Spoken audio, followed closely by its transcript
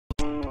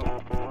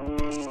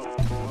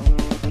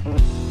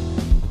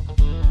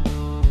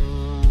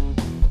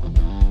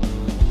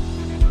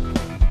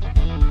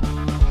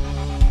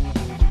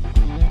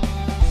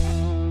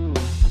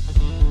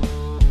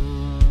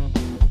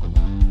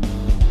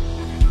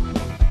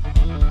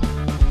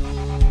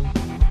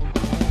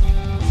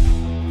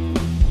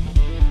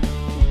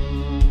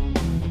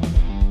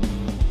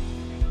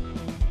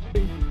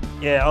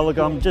Yeah, look,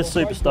 I'm just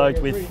super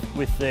stoked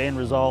with the end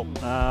result.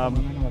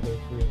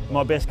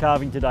 My best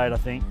carving to date, I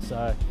think.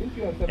 So,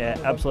 yeah,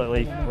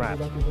 absolutely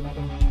wrapped.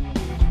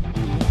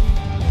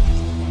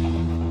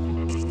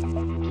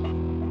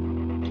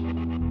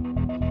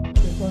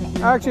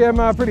 Actually,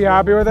 I'm pretty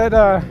happy with it.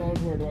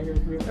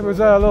 It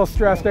was a little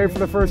stressed out for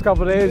the first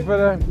couple of days,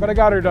 but I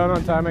got her done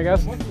on time, I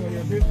guess.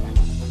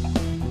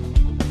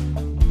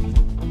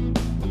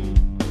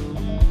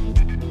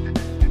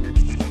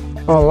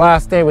 Well, the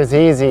last day was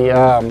easy.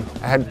 I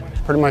had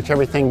pretty much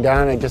everything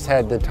done. I just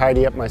had to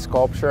tidy up my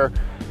sculpture,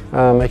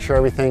 make sure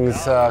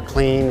everything's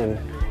clean, and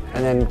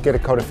then get a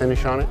coat of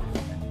finish on it.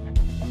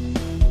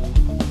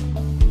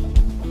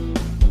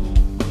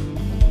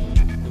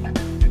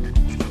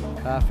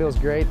 Feels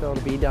great though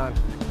to be done.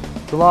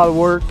 It's a lot of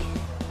work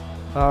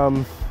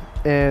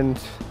and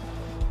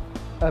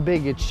a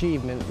big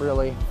achievement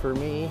really for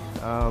me.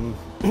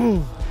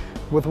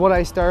 With what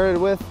I started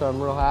with,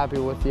 I'm real happy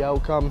with the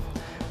outcome.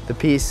 The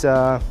piece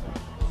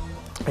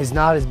is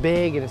not as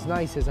big and as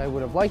nice as I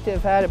would have liked to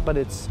have had it, but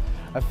it's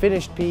a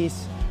finished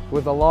piece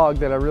with a log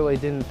that I really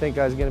didn't think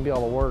I was going to be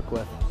able to work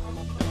with.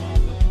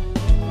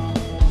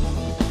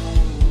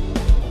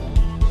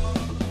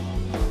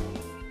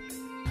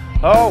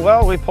 Oh,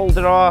 well, we pulled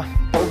it off.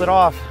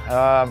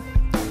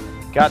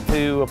 Got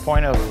to a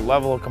point of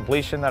level of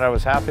completion that I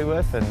was happy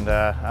with, and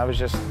I was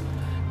just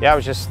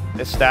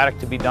ecstatic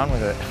to be done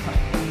with it.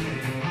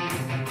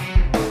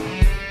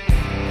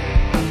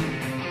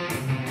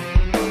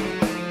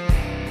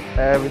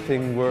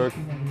 Everything worked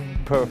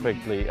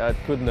perfectly. It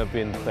couldn't have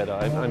been better.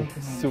 I'm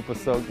super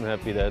stoked and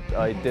happy that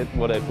I did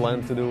what I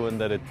planned to do and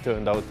that it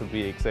turned out to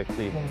be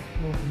exactly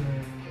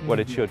what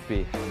it should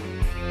be.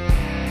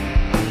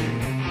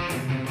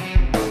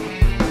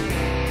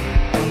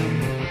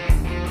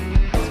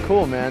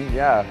 Cool, man.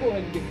 Yeah,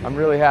 I'm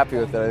really happy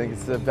with it. I think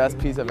it's the best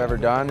piece I've ever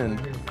done, and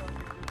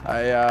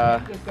I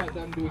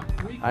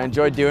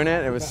enjoyed doing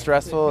it. It was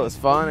stressful, it was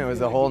fun, it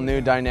was a whole new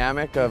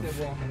dynamic of,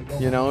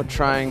 you know,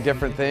 trying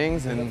different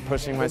things and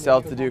pushing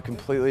myself to do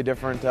completely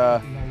different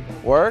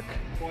work,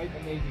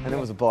 and it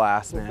was a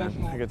blast, man.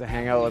 I got to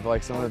hang out with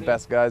like some of the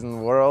best guys in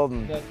the world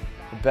and the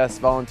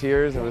best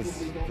volunteers.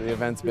 The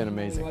event's been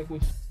amazing.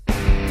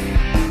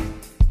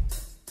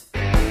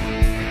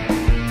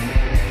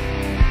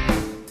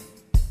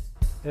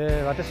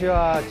 私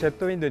はチェッ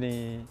トウィンド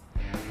に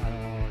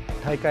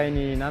大会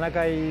に今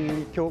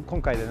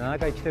回で7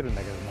回来てるん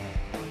だけども、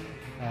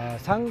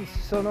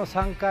その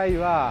3回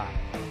は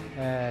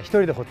1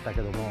人で掘ったけ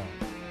ども、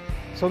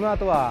その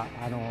後は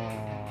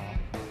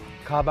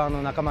カーバー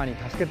の仲間に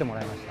助けても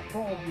らいました。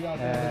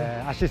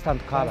アシスタン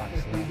トカーバーで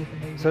すね。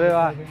それ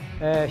は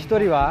1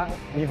人は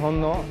日本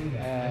の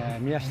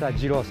宮下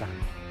二郎さん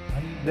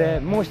で、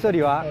もう1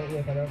人は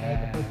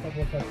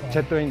チ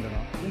ェットウィンドの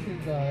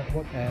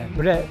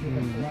ブレ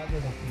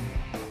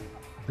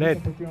ッ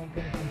ド、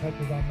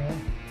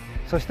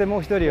そしても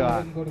う1人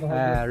は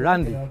ラ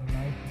ンディ。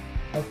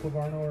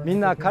みん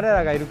な彼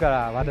らがいるか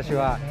ら私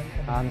は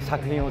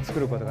作品を作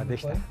ることがで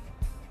きた。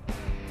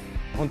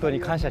本当に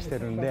感謝して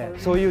るんで、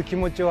そういう気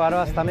持ちを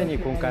表すために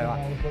今回は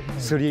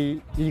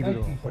3イーグ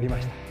ルを掘りま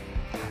した。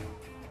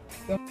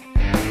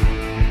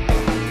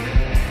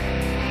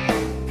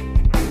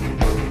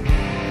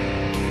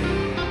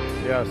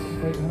Yes,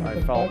 I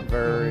felt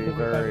very,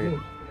 very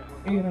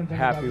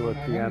happy with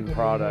the end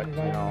product.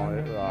 You know,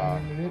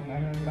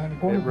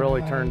 it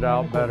really turned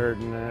out better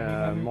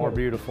and more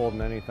beautiful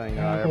than anything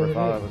I ever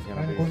thought it was going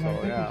to be.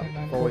 So yeah,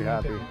 fully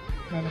happy.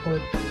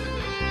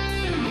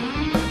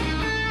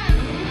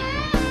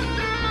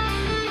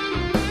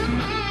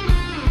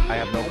 I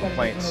have no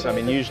complaints. I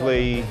mean,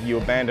 usually you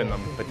abandon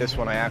them, but this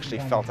one I actually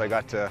felt I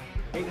got to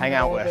hang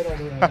out with.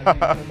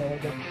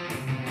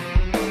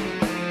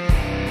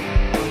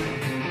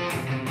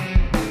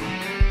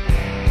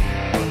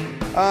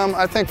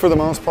 I think for the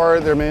most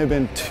part there may have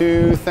been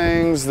 2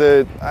 things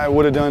that I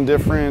would have done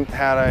different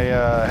had I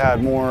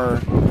had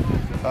more,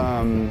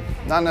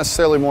 not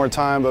necessarily more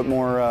time, but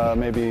more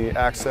maybe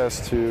access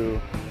to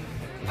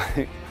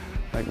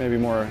like maybe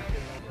more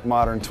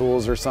modern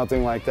tools or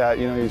something like that.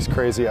 You know, these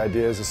crazy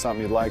ideas is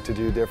something you'd like to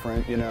do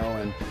different, you know,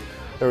 and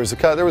there was a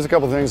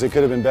couple of things that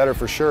could have been better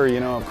for sure,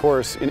 you know, of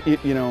course,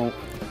 you know,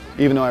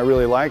 even though I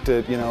really liked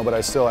it, you know, but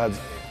I still had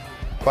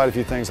quite a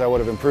few things I would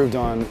have improved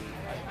on.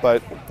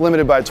 But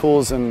limited by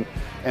tools and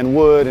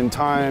wood and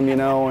time, you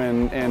know,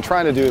 and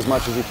trying to do as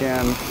much as you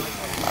can.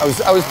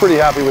 I was pretty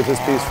happy with this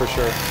piece for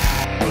sure.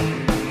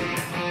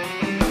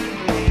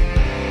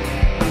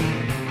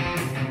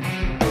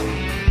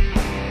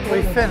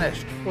 We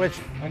finished, which,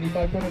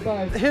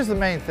 here's the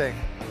main thing,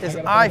 is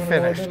I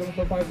finished.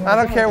 I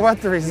don't care what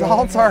the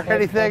results are or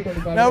anything.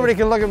 Nobody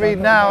can look at me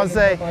now and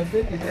say,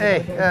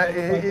 hey,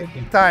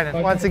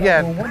 Tynan, once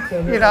again,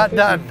 you're not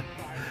done.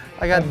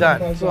 I got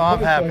done, so I'm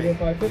happy.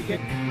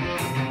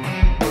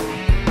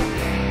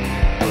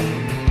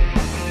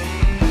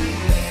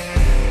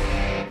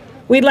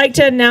 We'd like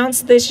to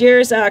announce this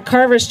year's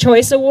Carver's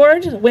Choice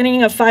Award.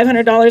 Winning of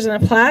 $500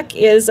 and a plaque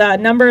is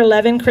number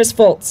 11, Chris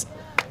Foltz.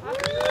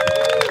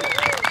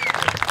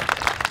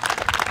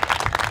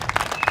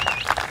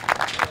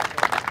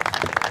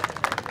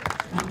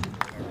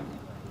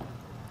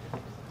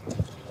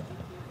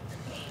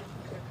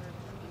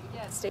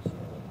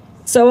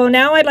 So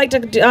now I'd like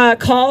to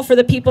call for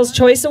the People's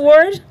Choice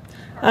Award.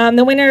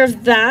 The winner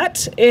of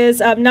that is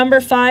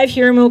number 5,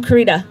 Hiramu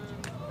Kurita.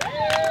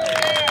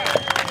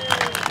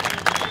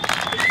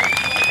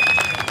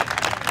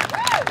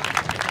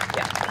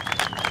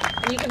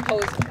 And you can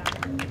pose.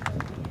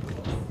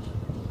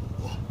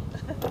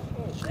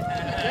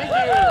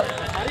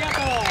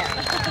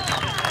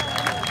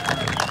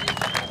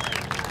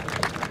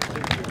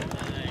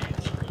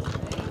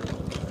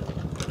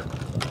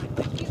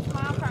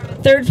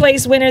 Third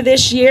place winner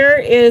this year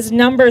is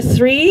number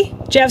 3,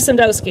 Jeff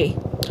Sandowski.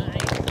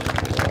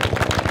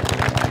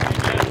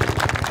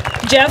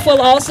 Jeff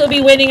will also be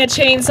winning a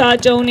chainsaw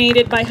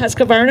donated by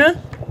Husqvarna.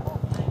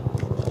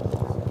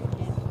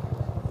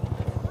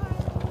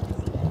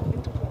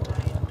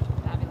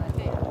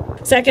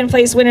 Second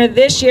place winner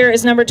this year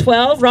is number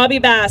 12, Robbie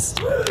Bass.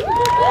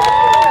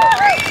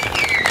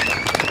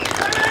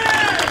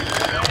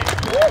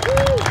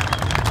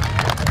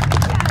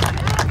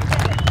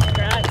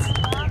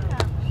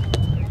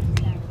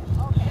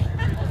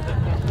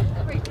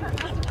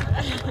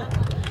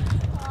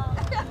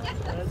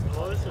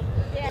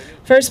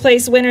 First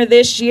place winner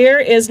this year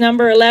is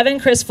number 11,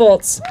 Chris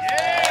Foltz.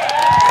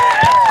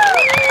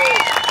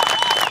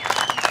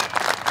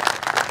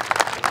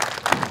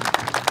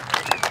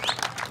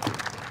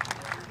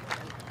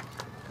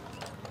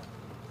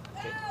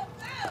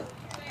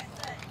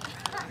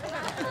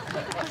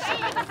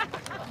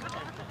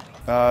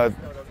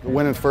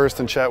 Winning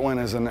first in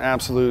Chetwynd is an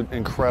absolute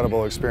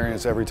incredible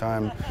experience every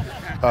time,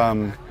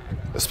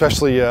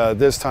 especially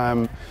this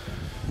time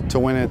to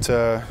win it.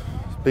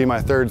 Be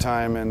my third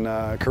time, and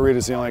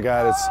Kurita's the only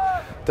guy that's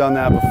done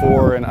that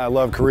before, and I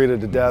love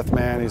Kurita to death,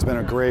 man. He's been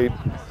a great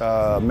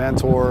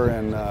mentor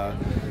and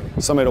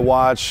somebody to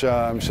watch.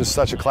 He's just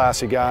such a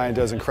classy guy and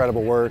does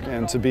incredible work,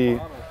 and to be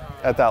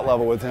at that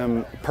level with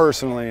him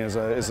personally is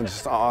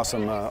just an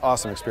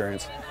awesome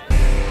experience.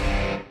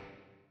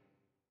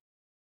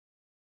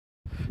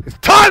 It's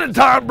title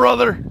time,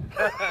 brother.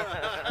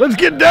 Let's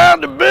get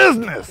down to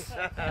business.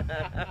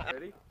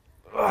 Ready?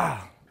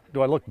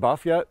 Do I look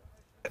buff yet?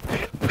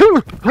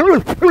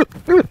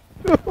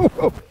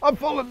 I'm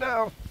falling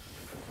down.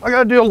 I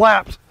gotta do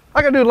laps.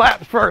 I gotta do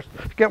laps first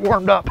to get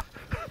warmed up.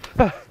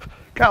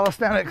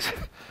 Calisthenics.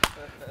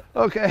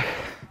 Okay.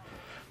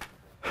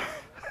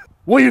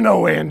 Well, you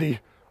know, Andy,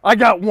 I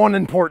got one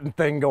important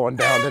thing going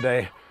down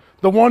today.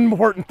 The one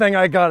important thing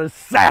I got is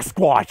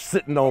Sasquatch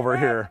sitting over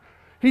here.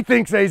 He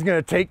thinks that he's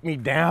gonna take me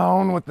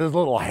down with his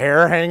little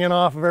hair hanging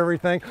off of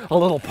everything, a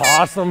little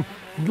possum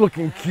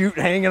looking cute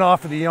hanging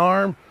off of the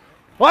arm.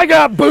 I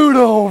got Buddha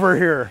over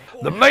here.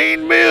 The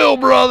main meal,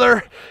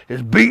 brother,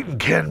 is beating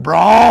Ken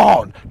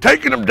Braun,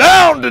 taking him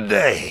down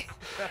today.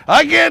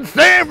 I can't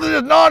stand for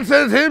this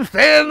nonsense, him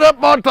standing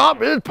up on top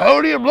of his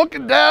podium,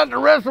 looking down at the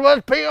rest of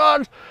us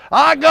peons.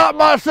 I got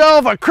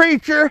myself a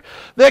creature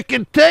that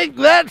can take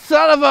that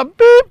son of a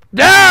beep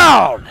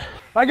down.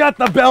 I got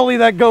the belly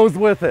that goes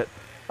with it.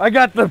 I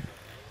got the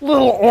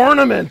little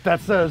ornament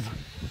that says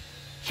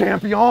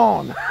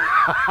champion.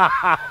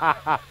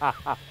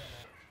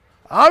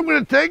 I'm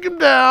gonna take him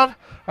down.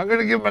 I'm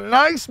gonna give him a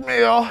nice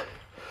meal.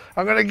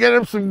 I'm gonna get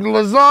him some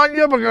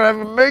lasagna. We're gonna have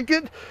him make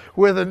it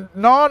with a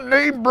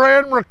non-name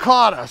brand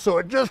ricotta, so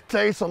it just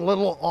tastes a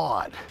little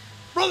odd.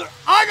 Brother,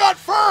 I got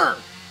fur.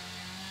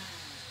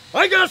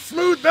 I got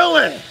smooth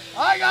belly.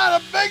 I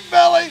got a big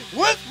belly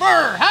with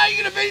fur. How you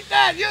gonna beat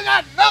that? You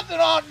got nothing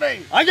on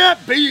me. I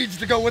got beads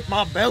to go with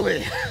my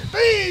belly.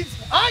 Beads?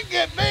 I can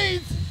get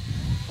beads.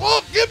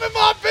 Well, give me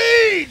my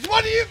beads.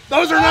 What do you?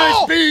 Those are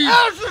nice beads.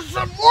 Those are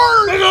some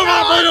words.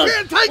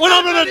 What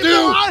I'm gonna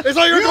do is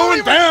you're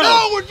going down.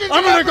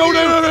 I'm gonna go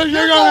down.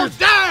 You're going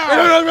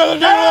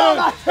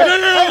down.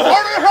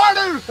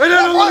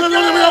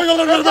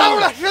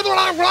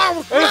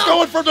 It's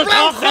going from the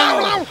top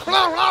down.